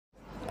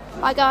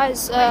Hi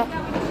guys,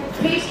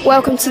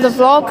 welcome to the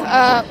vlog.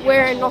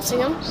 We're in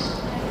Nottingham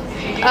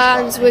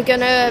and we're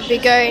gonna be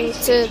going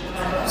to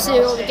see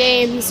all the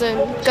games and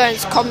going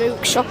to comic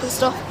book shop and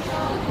stuff.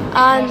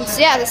 And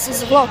yeah, this is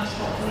the vlog.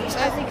 So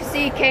as you can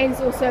see, Kane's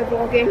also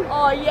vlogging.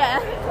 Oh yeah.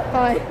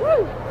 Hi.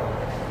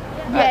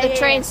 At the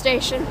train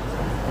station.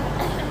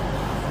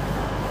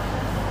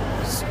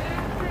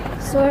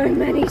 So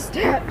many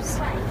steps.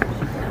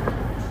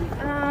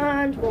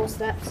 And more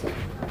steps.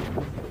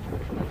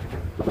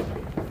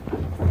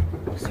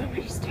 So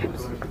many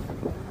steps.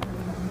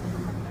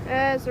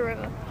 There's the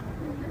river.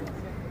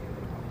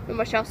 Not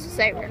much else to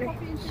say really.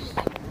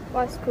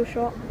 Bicycle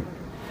shop.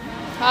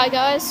 Hi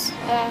guys,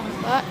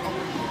 back.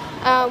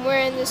 We're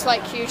in this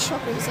like huge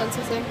shopping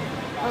centre thing.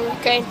 I'm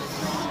okay.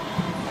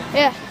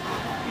 Yeah.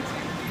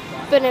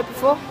 Been here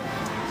before.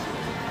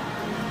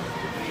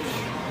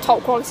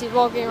 Top quality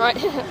vlogging right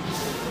here.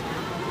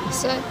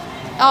 So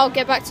I'll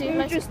get back to you.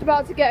 We're just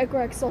about to get a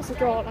Greg's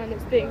sausage roll and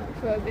it's being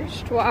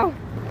refurbished. Wow.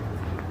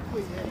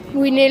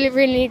 We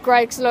really need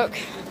Greg's. Look,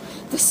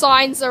 the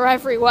signs are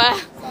everywhere.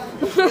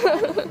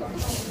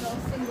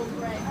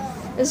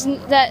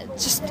 Isn't that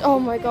just? Oh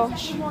my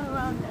gosh.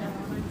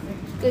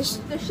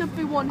 There should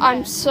be one.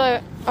 I'm so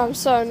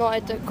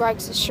annoyed that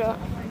Greg's is shut.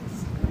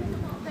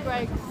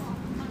 Greg's.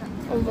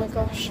 Oh my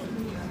gosh.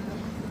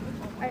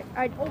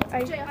 I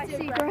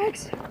see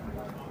Greg's.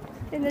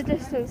 In the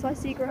distance, I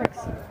see Greg's.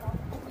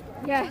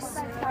 Yes,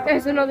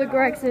 there's another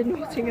Greg's in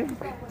Nottingham.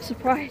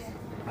 Surprise.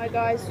 Hi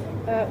guys,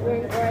 we're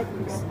in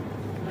Greg's.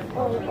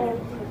 Oh my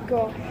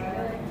gosh.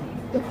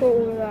 Look at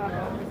all of that.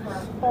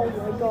 Oh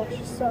my gosh,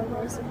 it's so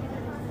amazing.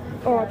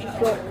 Oh,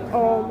 just look.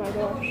 Oh my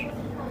gosh.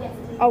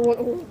 I want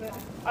all of it.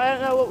 I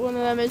don't know what one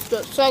of them is,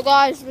 but so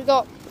guys, we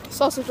got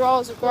sausage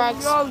rolls at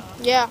Greg's.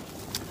 Yeah.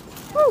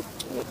 Woo.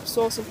 It's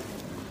awesome.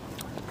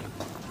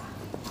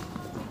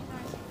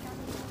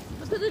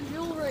 Look at the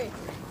jewellery.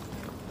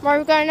 Where are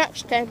we going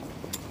next, Ken?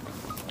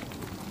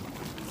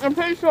 I'm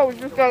pretty sure we're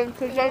just going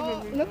to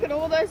look at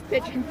all those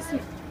pigeons.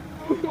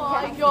 Oh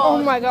my god.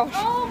 Oh my gosh.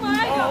 Oh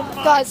my god.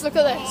 Guys, look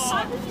at this.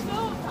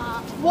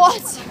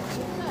 What?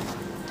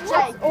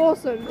 That's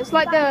awesome. It's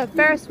like the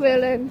Ferris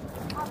wheel in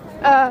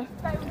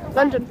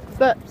London,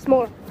 but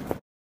smaller.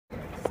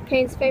 It's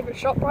Kane's favourite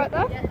shop right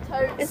there. Yeah,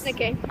 totes. Isn't it,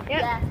 Kane?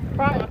 Yeah.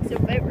 Primark's your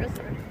favourite,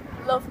 isn't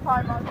it? Love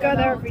Primark. Go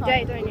there every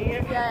day, don't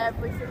you? Yeah,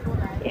 every single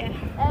day. Yeah.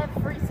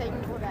 Every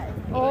single day.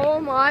 Oh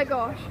my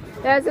gosh.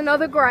 There's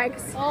another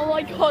Greg's. Oh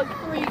my god,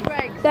 3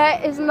 Greg's. There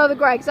is another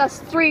Greg's. That's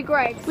 3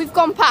 Greg's. We've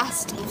gone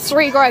past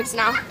 3 Greg's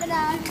now.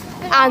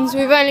 And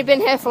we've only been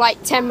here for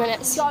like 10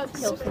 minutes.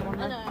 Kill someone.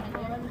 I know.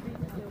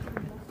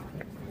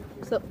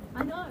 So,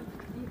 I know.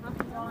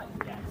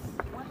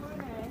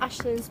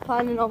 Ashlyn's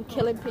planning on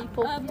killing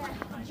people.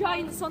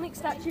 Giant Sonic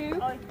statue.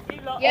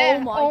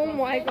 Yeah. Oh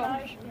my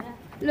gosh.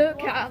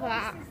 Look at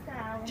that.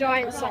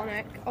 Giant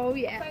Sonic. Oh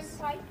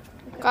yes.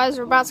 Guys,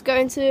 we're about to go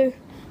into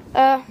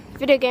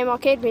video game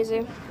arcade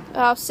museum.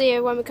 I'll see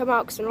you when we come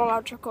out because we're not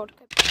allowed to record.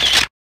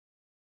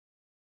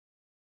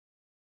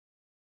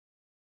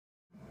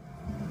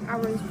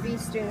 Aaron's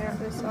beasting at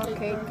this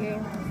arcade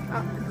game.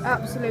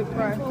 Absolute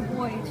pro.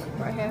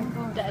 Right here.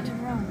 Dead.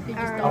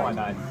 Aaron. Oh, I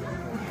died.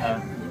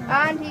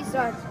 And he's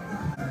dead.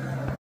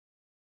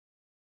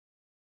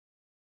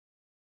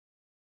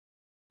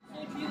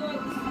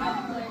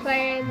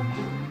 Playing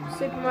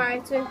Super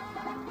Mario 2.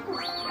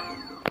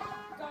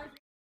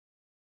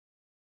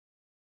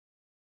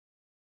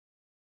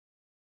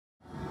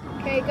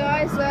 Okay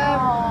guys,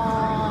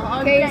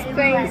 Kane's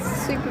playing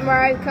Super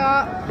Mario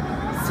Kart.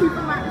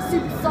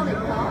 Super Sonic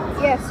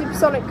Kart. Yeah, Super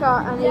Sonic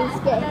Kart, and he's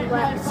getting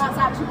wrecked. That's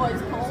actually what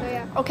it's called. So,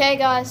 yeah. Okay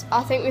guys,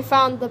 I think we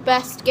found the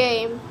best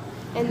game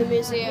in the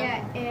museum.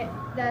 Yeah,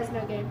 there's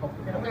no game.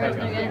 There is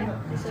no game.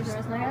 There's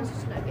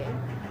just no game.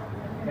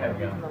 There we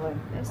go.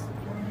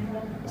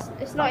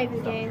 It's not even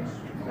a game.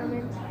 I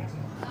mean.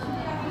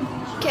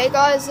 Okay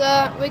guys,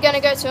 we're going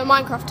to go to a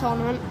Minecraft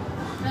tournament.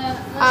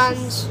 And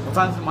What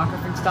time's the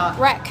Minecraft thing start?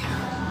 wreck.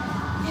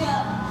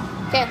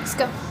 Okay, let's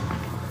go.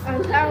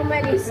 And how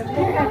many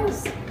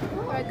stairs?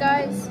 Alright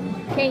guys,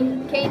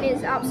 Kane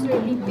is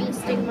absolutely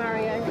beasting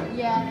Mario.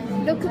 Yeah.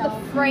 Look at the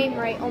frame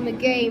rate on the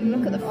game.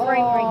 Look at the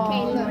frame rate,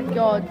 Kane. Oh my Look.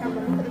 god.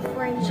 Look at the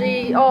frame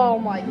rate. Oh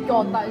my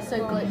god, that is so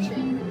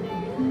glitchy.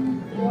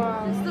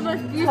 Wow. It's the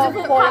most Top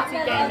beautiful quality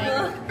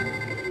gaming.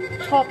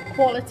 Top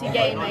quality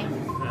gaming.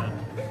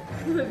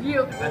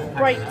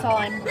 Great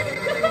time.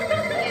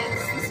 Yes,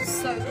 this is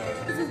so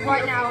good.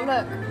 Right now,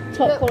 look.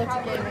 Top Look quality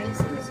how good gaming. this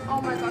is.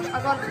 Oh my gosh,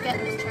 I gotta get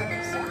this chair.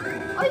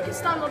 Oh, you can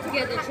stand up to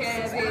get the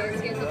chair.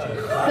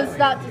 Because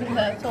that didn't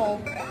hurt at all.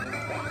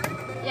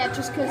 Yeah,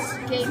 just because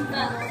game.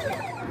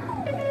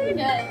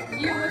 Yeah,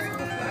 you were.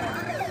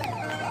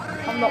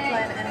 I'm not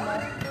playing it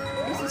anymore.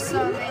 This is so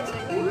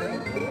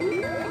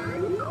amazing.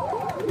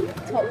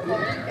 Top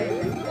quality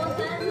gaming.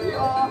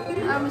 Oh,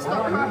 I almost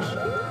got crushed.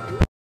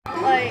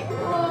 Like,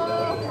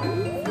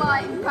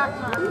 Flying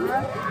Pac-Man, bro.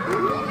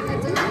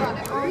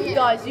 Oh, yeah.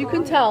 guys, you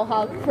can tell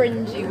how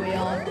cringy we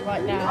are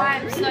right now. I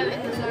am so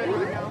in the zone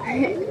right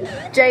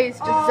now. Jay's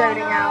just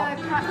zoning out.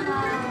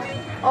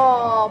 Pac-Man.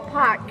 Oh,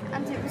 pack.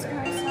 And it was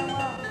going so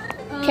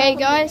well. Okay,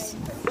 guys,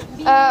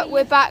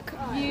 we're back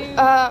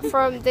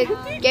from the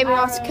gaming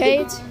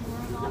arcade.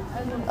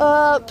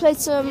 Played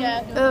some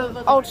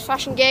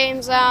old-fashioned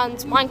games and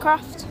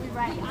Minecraft,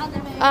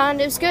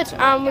 and it was good.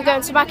 And we're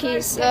going to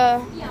Mackey's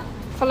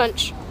for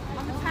lunch.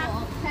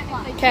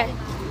 Okay,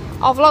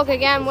 I'll vlog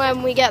again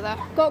when we get there.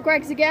 Got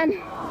Greg's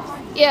again.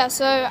 Yeah,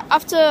 so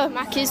after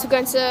Mackey's, we're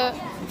going to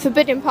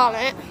Forbidden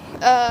Planet,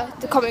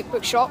 the comic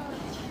book shop.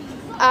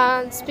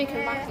 And speaking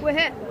of Mackey, we're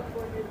here.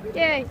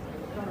 Yay!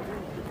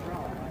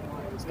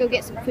 Let's go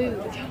get some food.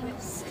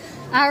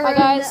 Hi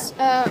guys,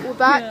 we're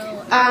back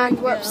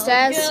and we're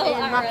upstairs in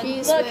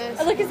Mackey's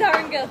with... Look, it's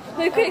Aaron Girl.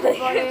 Look quickly.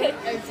 Oh dear.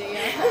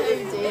 Oh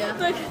dear.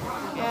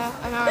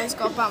 Yeah, and Aaron's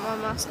got a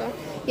Batman mask on.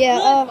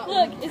 Yeah,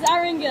 Look, it's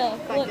Aaron Girl.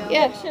 Look,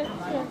 yeah. Sure.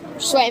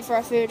 Just waiting for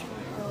our food.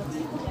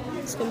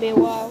 It's gonna be a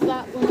while.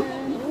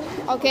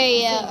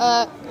 Okay,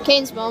 yeah,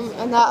 Kane's mum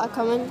and that are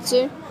coming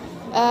soon.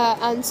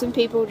 And some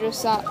people just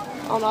sat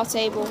on our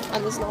table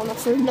and there's not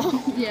enough food now.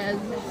 Yeah.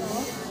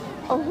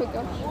 Oh my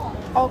gosh.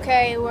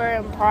 Okay, we're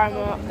in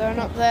Primark, going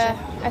up the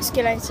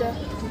escalator.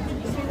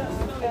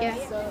 Yeah,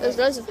 there's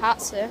loads of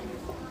hats here.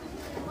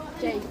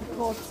 Jay,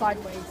 record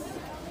sideways.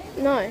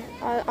 No,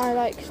 I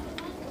like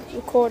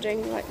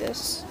recording like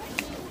this.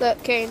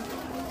 Look, Kane.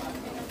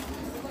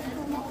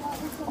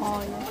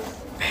 Oh,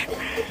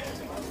 yeah.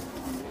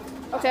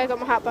 Okay, I got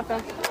my hat back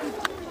on.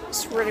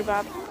 It's really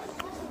bad.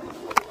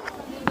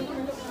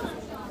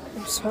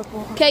 I'm so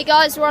bored. Okay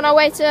guys, we're on our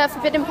way to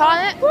Forbidden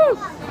Planet. Woo!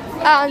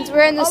 And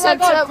we're in the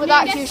centre with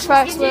that huge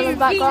Ferris wheel in the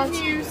background.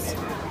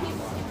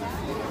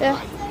 Yeah.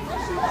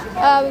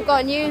 We've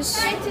got news.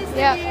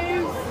 Yeah.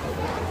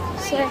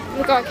 So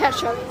we've got a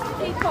catch up.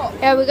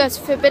 Yeah, we go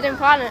to Forbidden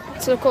Planet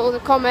to look at all the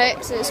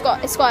comics, and it's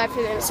got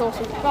everything. It's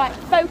awesome. Right,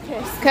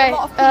 focus. Okay. A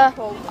lot of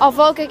people. I'll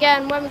vlog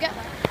again when we get.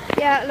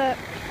 Yeah, look.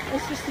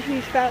 It's just a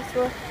huge Ferris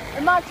wheel.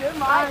 Imagine,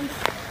 right? And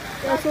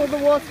there's all the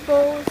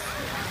waterfalls.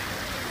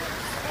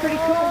 Pretty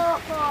cool.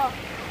 I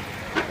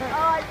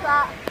like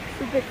that.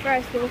 It's a big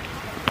Ferris wheel.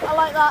 I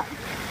like that.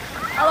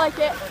 I like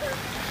it.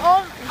 I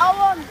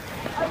want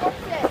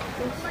it.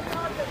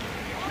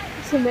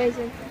 It's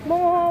amazing.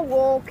 More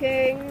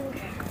walking.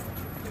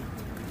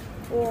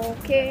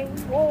 Walking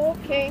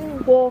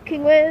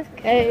with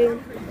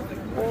Kane.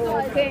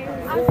 Walking.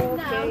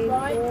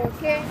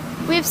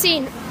 We've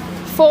seen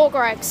 4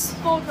 Gregs.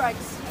 4 Gregs.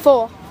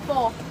 4.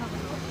 4.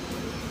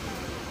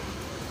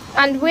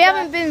 And we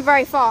haven't been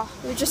very far.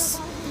 We've just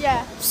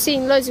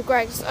seen loads of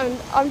Gregs, and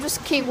I'm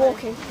just keep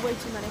walking. Way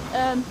too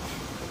many.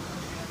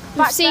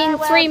 We've seen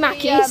 3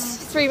 Mackeys.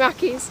 3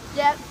 Mackeys.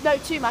 Yeah, no,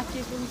 2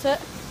 Mackeys, wasn't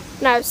it?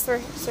 No, it's 3.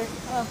 Sorry.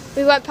 Oh.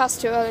 We went past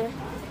 2 earlier.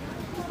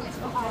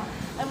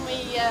 And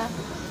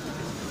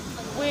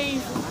we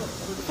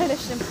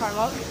finished in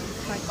Primark.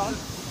 Thank God.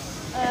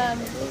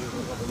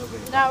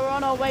 Now we're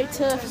on our way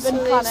to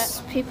Forbidden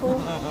Planet.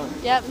 People.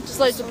 Yeah, just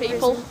loads of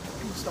people,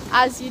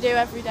 as you do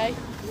every day.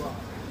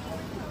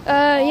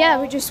 Yeah,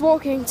 we're just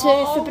walking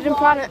to Forbidden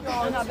Planet.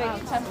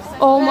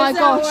 Oh my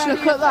gosh,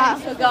 look at that.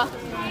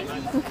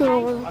 Look at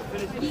all of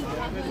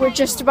them. We're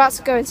just about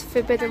to go into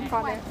Forbidden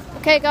Planet.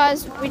 Okay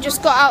guys, we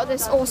just got out of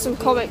this awesome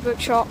comic book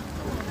shop.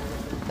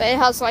 But it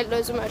has like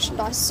loads of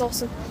merchandise, it's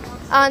awesome.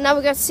 And now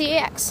we're going to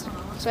CEX.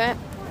 So yeah.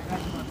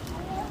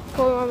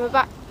 Cool, when we're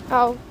back.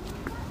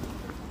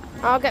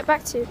 I'll get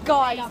back to you.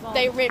 Guys,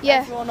 they rip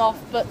everyone off,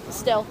 but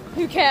still,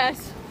 who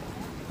cares?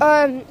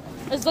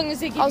 As long as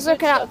they give I was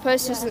looking at the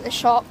posters in the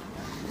shop,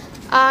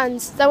 and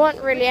there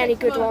weren't really any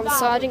good ones,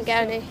 so I didn't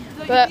get any.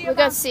 But we're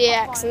going to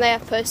CEX, and they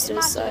have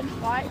posters, so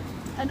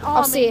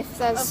I'll see if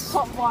there's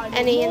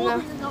any in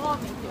there.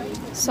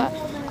 So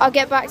I'll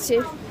get back to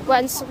you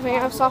when something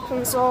else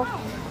happens, or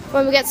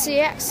when we get to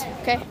CEX.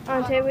 Okay,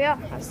 and here we are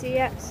at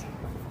CEX.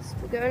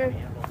 We're going in.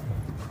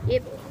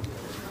 Yep.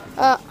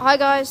 Hi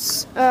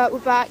guys, we're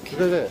back.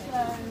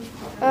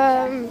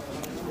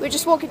 We're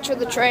just walking to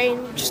the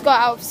train. We just got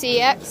out of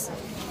CEX.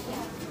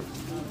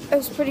 It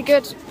was pretty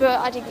good, but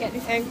I didn't get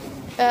anything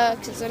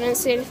because I didn't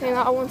see anything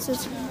that I wanted.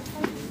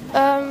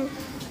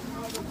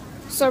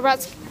 So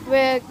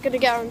we're gonna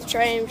get on the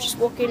train. We're just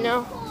walking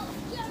now.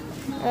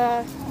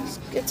 It's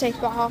gonna take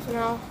about half an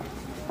hour.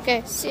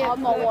 Okay, see ya.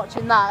 I'm not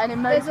watching that.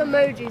 And there's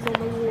emojis on the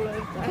wall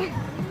over there.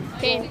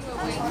 Okay,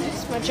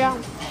 it's my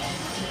jam.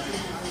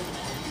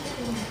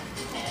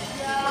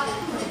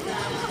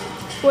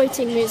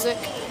 Waiting music.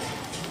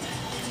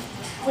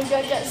 We're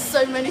going to get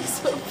so many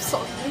songs.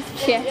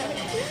 Yeah.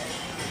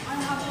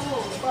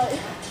 Like,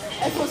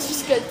 everyone's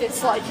just going to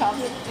dislike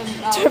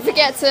us. Don't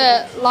forget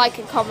to like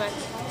and comment.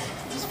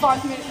 Just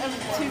 5 minutes,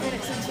 2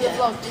 minutes into the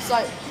vlog, just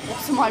like,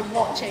 what am I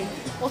watching?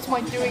 What am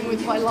I doing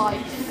with my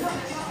life?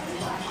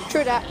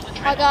 True that.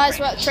 Hi guys,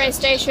 we're at the train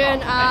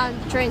station and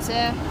the train's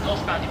here.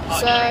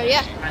 So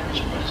yeah,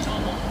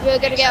 we're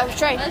going to get on the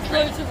train. There's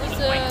loads of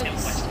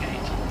reserves.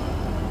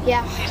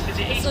 Yeah.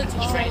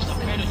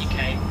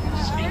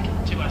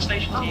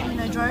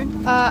 No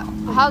drone.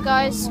 Hi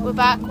guys, we're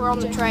back. We're on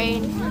the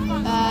train.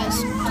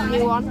 It's a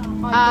new one,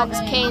 and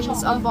Kane's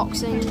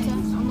unboxing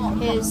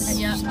his.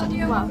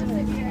 Well,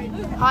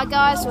 Hi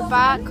guys, we're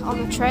back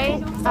on the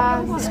train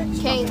and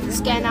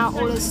Kane's getting out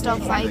all his stuff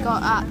that he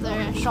got at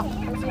the shop.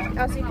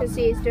 As you can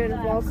see, he's doing a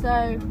vlog.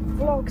 So,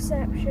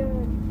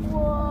 vlogception.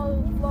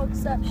 Whoa,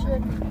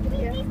 vlogception.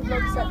 Yeah,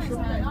 Vlogception.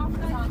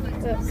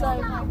 So,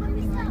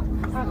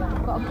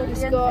 I've got a he's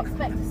million, got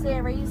expect a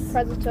series.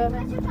 Predator.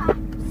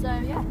 So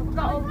yeah, we've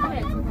got all the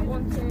hits. We've got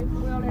 1, 2,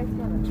 we all know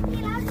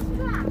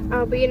together.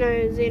 Albino,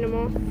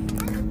 Xenomorph.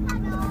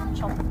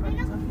 Chomp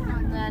Predator.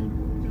 And then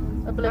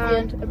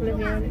Oblivion. And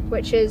Oblivion,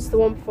 which is the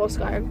one before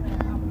Skyrim.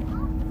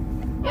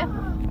 Yeah,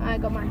 I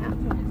got my hat.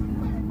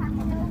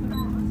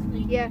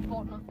 Yeah.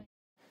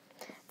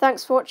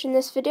 Thanks for watching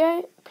this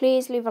video.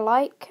 Please leave a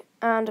like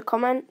and a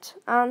comment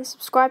and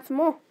subscribe for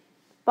more.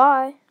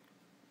 Bye.